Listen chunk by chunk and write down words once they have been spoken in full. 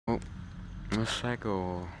Oh, let's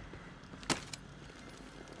go.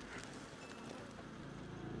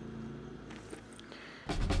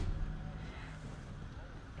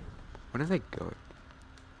 Where did they go?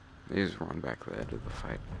 They just run back there to the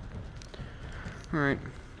fight. Alright.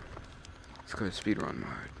 Let's go to speedrun mode.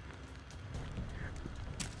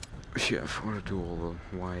 Shit, I forgot to do all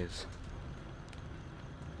the wires.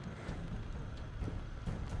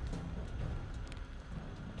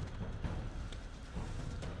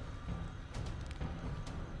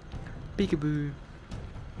 Peekaboo.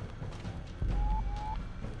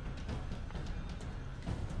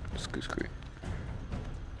 Screw.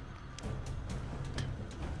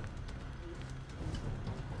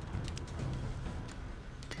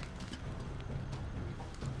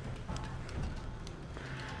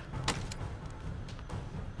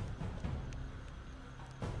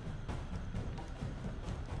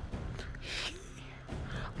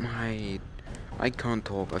 I can't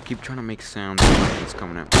talk. I keep trying to make sounds and it's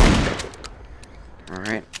coming out.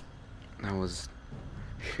 Alright. That was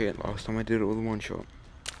shit. Last time I did it with one shot.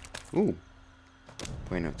 Ooh.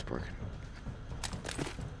 Wait, no, it's broken.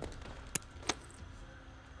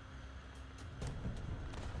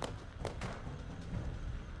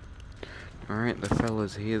 Alright, the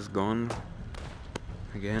fellas here's gone.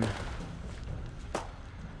 Again.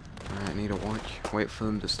 I need to wait for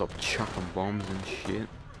them to stop chucking bombs and shit.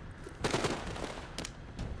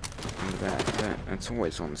 And that's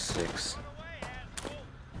always on 6.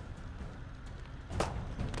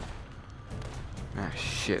 Ah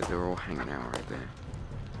shit, they're all hanging out right there.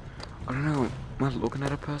 I don't know, am I looking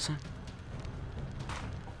at a person?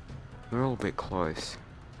 They're all a bit close.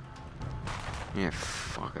 Yeah,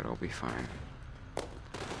 fuck it, I'll be fine.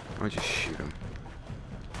 I'll just shoot them.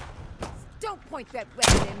 Don't point that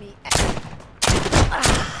weapon at me.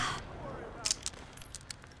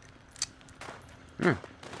 Yeah,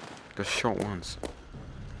 got shot once.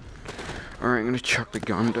 Alright, I'm gonna chuck the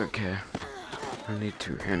gun, don't care. I need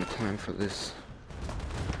to hand plan for this.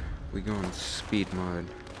 We go on speed mode.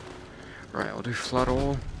 Right, I'll do flood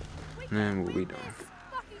all, and then we'll be done.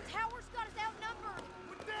 Fucking tower's got us outnumbered.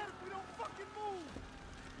 We're dead if we don't fucking move.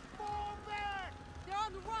 Fall back. They're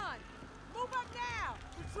on the run. Move up now.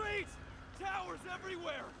 Retreat. Towers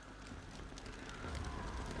everywhere.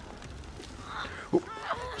 Oop,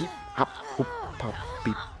 beep, up, oop, pop,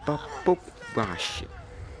 beep, pop, boop. Ah, shit.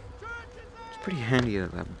 It's pretty handy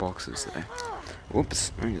that that box is there.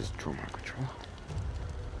 Whoops, I just draw my control.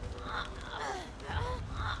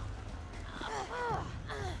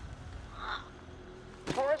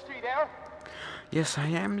 Forrest, are you there? Yes, I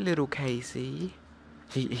am, little Casey.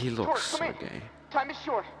 He looks Forrest, come so in. gay. Time is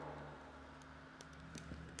short.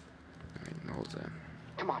 Alright, hold that.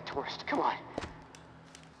 Come on, Forrest, come on.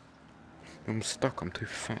 I'm stuck, I'm too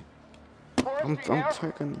fat. Forrest, I'm are you there?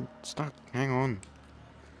 fucking stuck, hang on.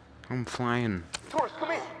 I'm flying. Forrest,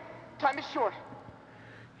 come in. Time is short.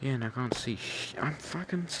 Yeah, and I can't see I'm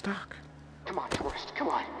fucking stuck. Come on, Forrest, come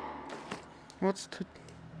on. What's the...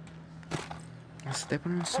 I'm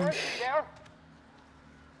stepping on some Forrest, are you there?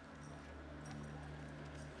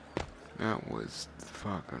 That was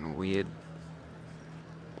fucking weird.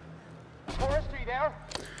 Forrest, are you there?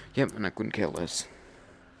 Yep, and I couldn't care less.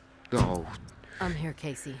 Oh, I'm here,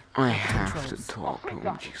 Casey. I At the have controls. to talk to thank him,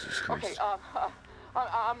 God. Jesus Christ. Okay,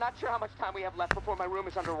 I'm not sure how much time we have left before my room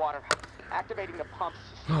is underwater. Activating the pumps.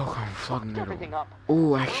 Look, I'm flooding Fucked it everything all. up. Oh, The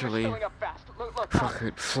room is actually, filling up fast. Look, fuck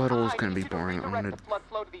it, flood all's I gonna need be you to boring. I'm redirect gonna... the flood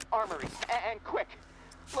flow to the armory, and quick.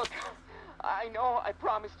 Look, I know I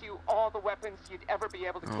promised you all the weapons you'd ever be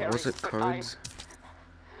able to carry. was it but codes?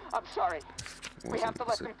 I'm sorry. We have to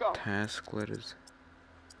let them go. Task letters?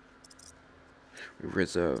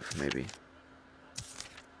 Reserve, maybe.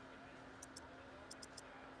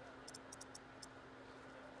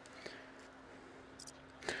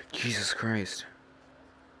 Jesus Christ.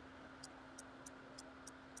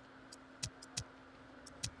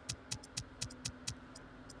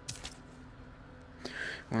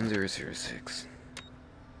 $1006.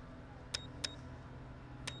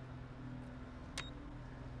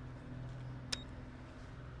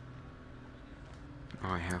 Oh,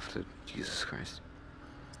 I have to. Jesus Christ.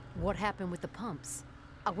 What happened with the pumps?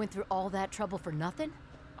 I went through all that trouble for nothing?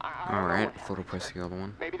 I don't know Alright, what thought I'll press the other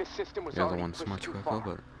one. Maybe the system was The other already one's pushed much too quicker, far.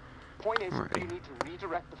 but... Point is, Alrighty. you need to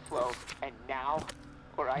redirect the flow, and now,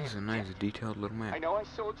 or I This is a am nice dead. detailed little I map. know I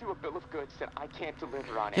sold you a bill of goods that I can't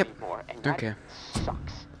deliver on Yep. anymore, and Don't that care.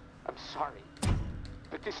 sucks. I'm sorry.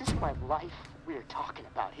 But this is my life we're talking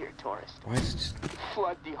about here, tourist. Why is it just...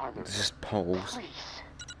 Flood the armory. It's just poles. Please.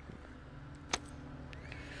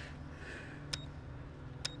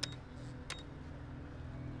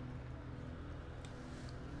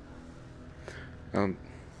 Um.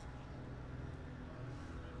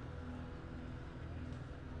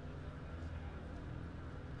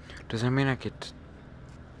 Does that mean I could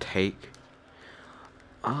take?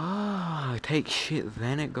 Ah, take shit,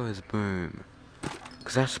 then it goes boom.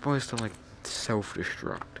 Because that's supposed to, like,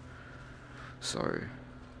 self-destruct. So.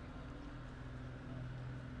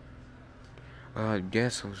 I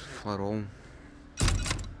guess I'll just flood all.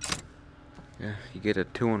 Yeah, you get a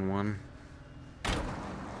 2-in-1.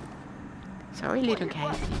 Sorry, little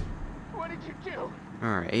Casey. What did you do?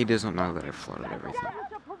 Alright, he doesn't know that I flooded everything.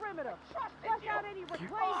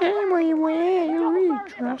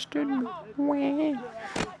 Trusted me.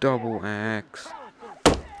 Double axe.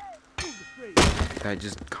 That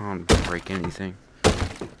just can't break anything.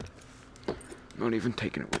 Not even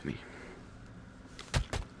taking it with me.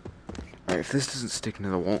 Alright, if this doesn't stick into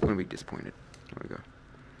the wall, I'm gonna be disappointed. There we go.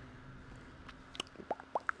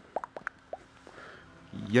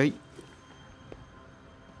 Yay!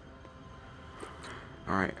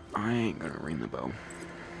 Alright, I ain't gonna ring the bell.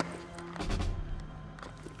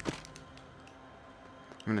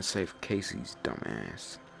 I'm gonna save Casey's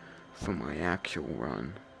dumbass for my actual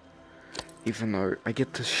run. Even though I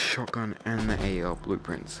get the shotgun and the AR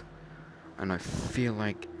blueprints. And I feel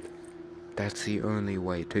like that's the only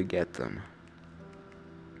way to get them.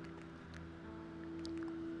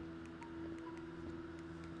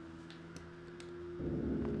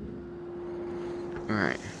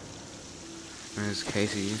 Alright. There's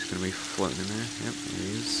Casey, he's gonna be floating in there. Yep, there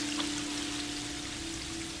he is.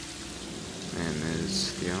 And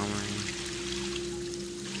there's the armory.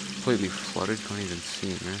 Completely flooded, can't even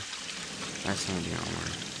see in there. That's not the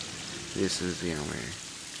armory. This is the armory.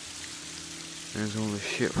 There's all the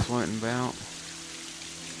shit floating about.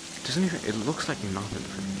 Doesn't even, it looks like nothing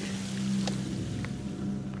from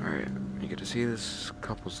here. Alright, you get to see this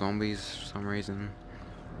couple zombies for some reason.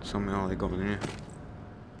 Somehow they got in here.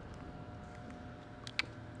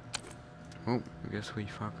 Oh, I guess we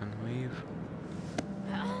fucking leave.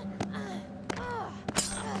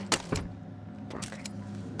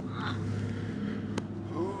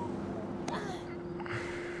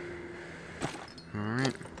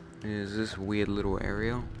 Alright, there's this weird little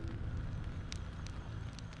area.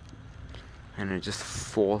 And it just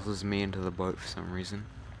forces me into the boat for some reason.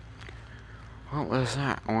 Well, there's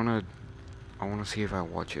that. I wanna see if I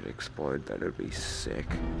watch it explode. That'd be sick.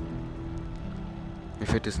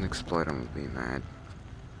 If it doesn't explode, I'm gonna be mad.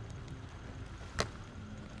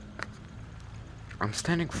 I'm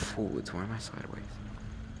standing forwards. Why am I sideways?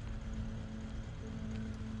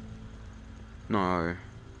 No.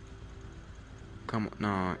 Come on.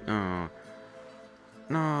 No. No.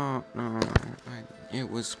 No. No. It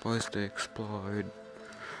was supposed to explode.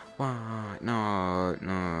 Why? No.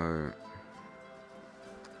 No.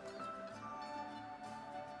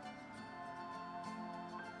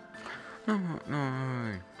 No.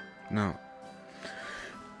 No. No.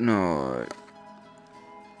 No.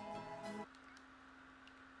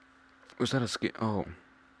 Was that a skip? Oh.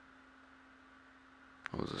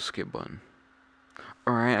 That was a skip button.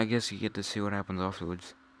 Alright, I guess you get to see what happens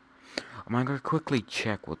afterwards. I'm gonna go quickly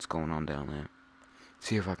check what's going on down there.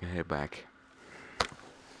 See if I can head back.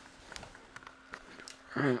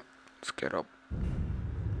 Alright, let's get up.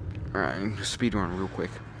 Alright, I'm gonna speed run real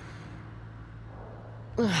quick.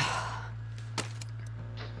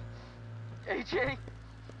 AJ?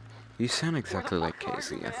 You sound exactly like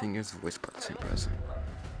Casey. I think it's voiced by the same person.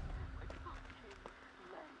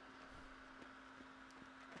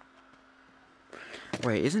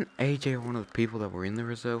 Wait, isn't AJ one of the people that were in the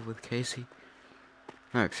reserve with Casey?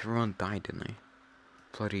 No, because everyone died, didn't they?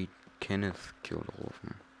 Bloody Kenneth killed all of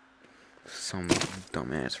them. For some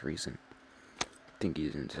dumbass reason. I think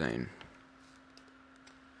he's insane.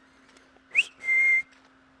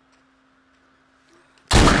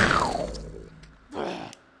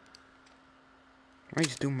 Why are you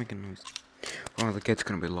still making noise? Oh, the gate's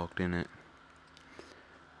gonna be locked in it.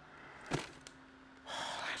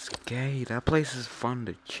 Oh, that's gay. That place is fun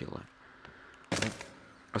to chill at.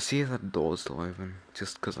 I'll see if that door's still open,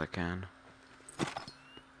 just because I can.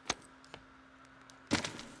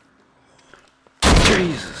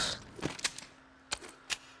 Jesus!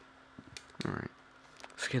 Alright.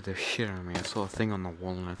 Scared the shit out of me. I saw a thing on the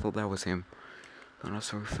wall and I thought that was him. Then I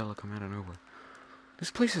saw a fella come out of nowhere. This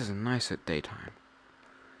place is nice at daytime.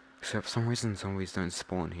 Except for some reason zombies don't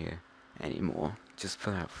spawn here anymore. Just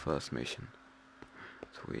for that first mission.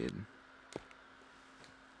 It's weird.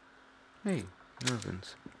 Hey, it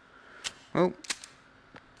opens. Oh.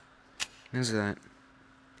 There's that.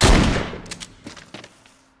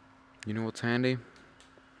 You know what's handy?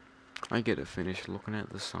 I get to finish looking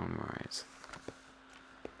at the sunrise.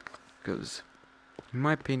 Because In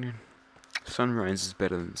my opinion, sunrise is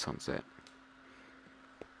better than sunset.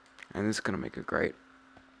 And this is gonna make a great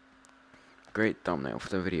thumbnail for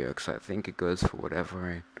the video, because I think it goes for whatever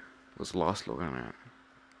I was last looking at.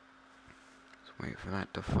 Let's wait for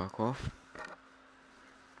that to fuck off.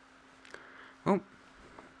 Oh,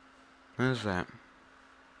 there's that.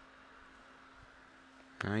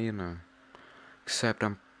 Now you know. Except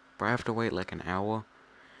I have to wait like an hour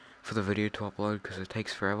for the video to upload because it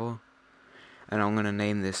takes forever. And I'm gonna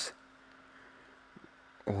name this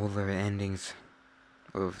all the endings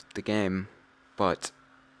of the game, but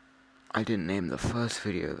I didn't name the first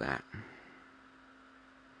video that.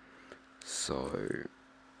 So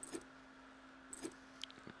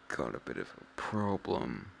got a bit of a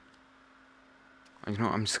problem. You know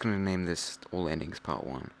what, I'm just gonna name this All Endings Part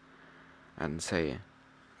 1 and say,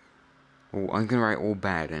 well, I'm gonna write all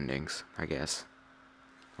bad endings, I guess.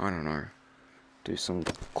 I don't know. Do some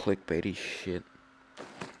clickbaity shit.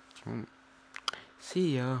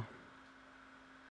 See ya.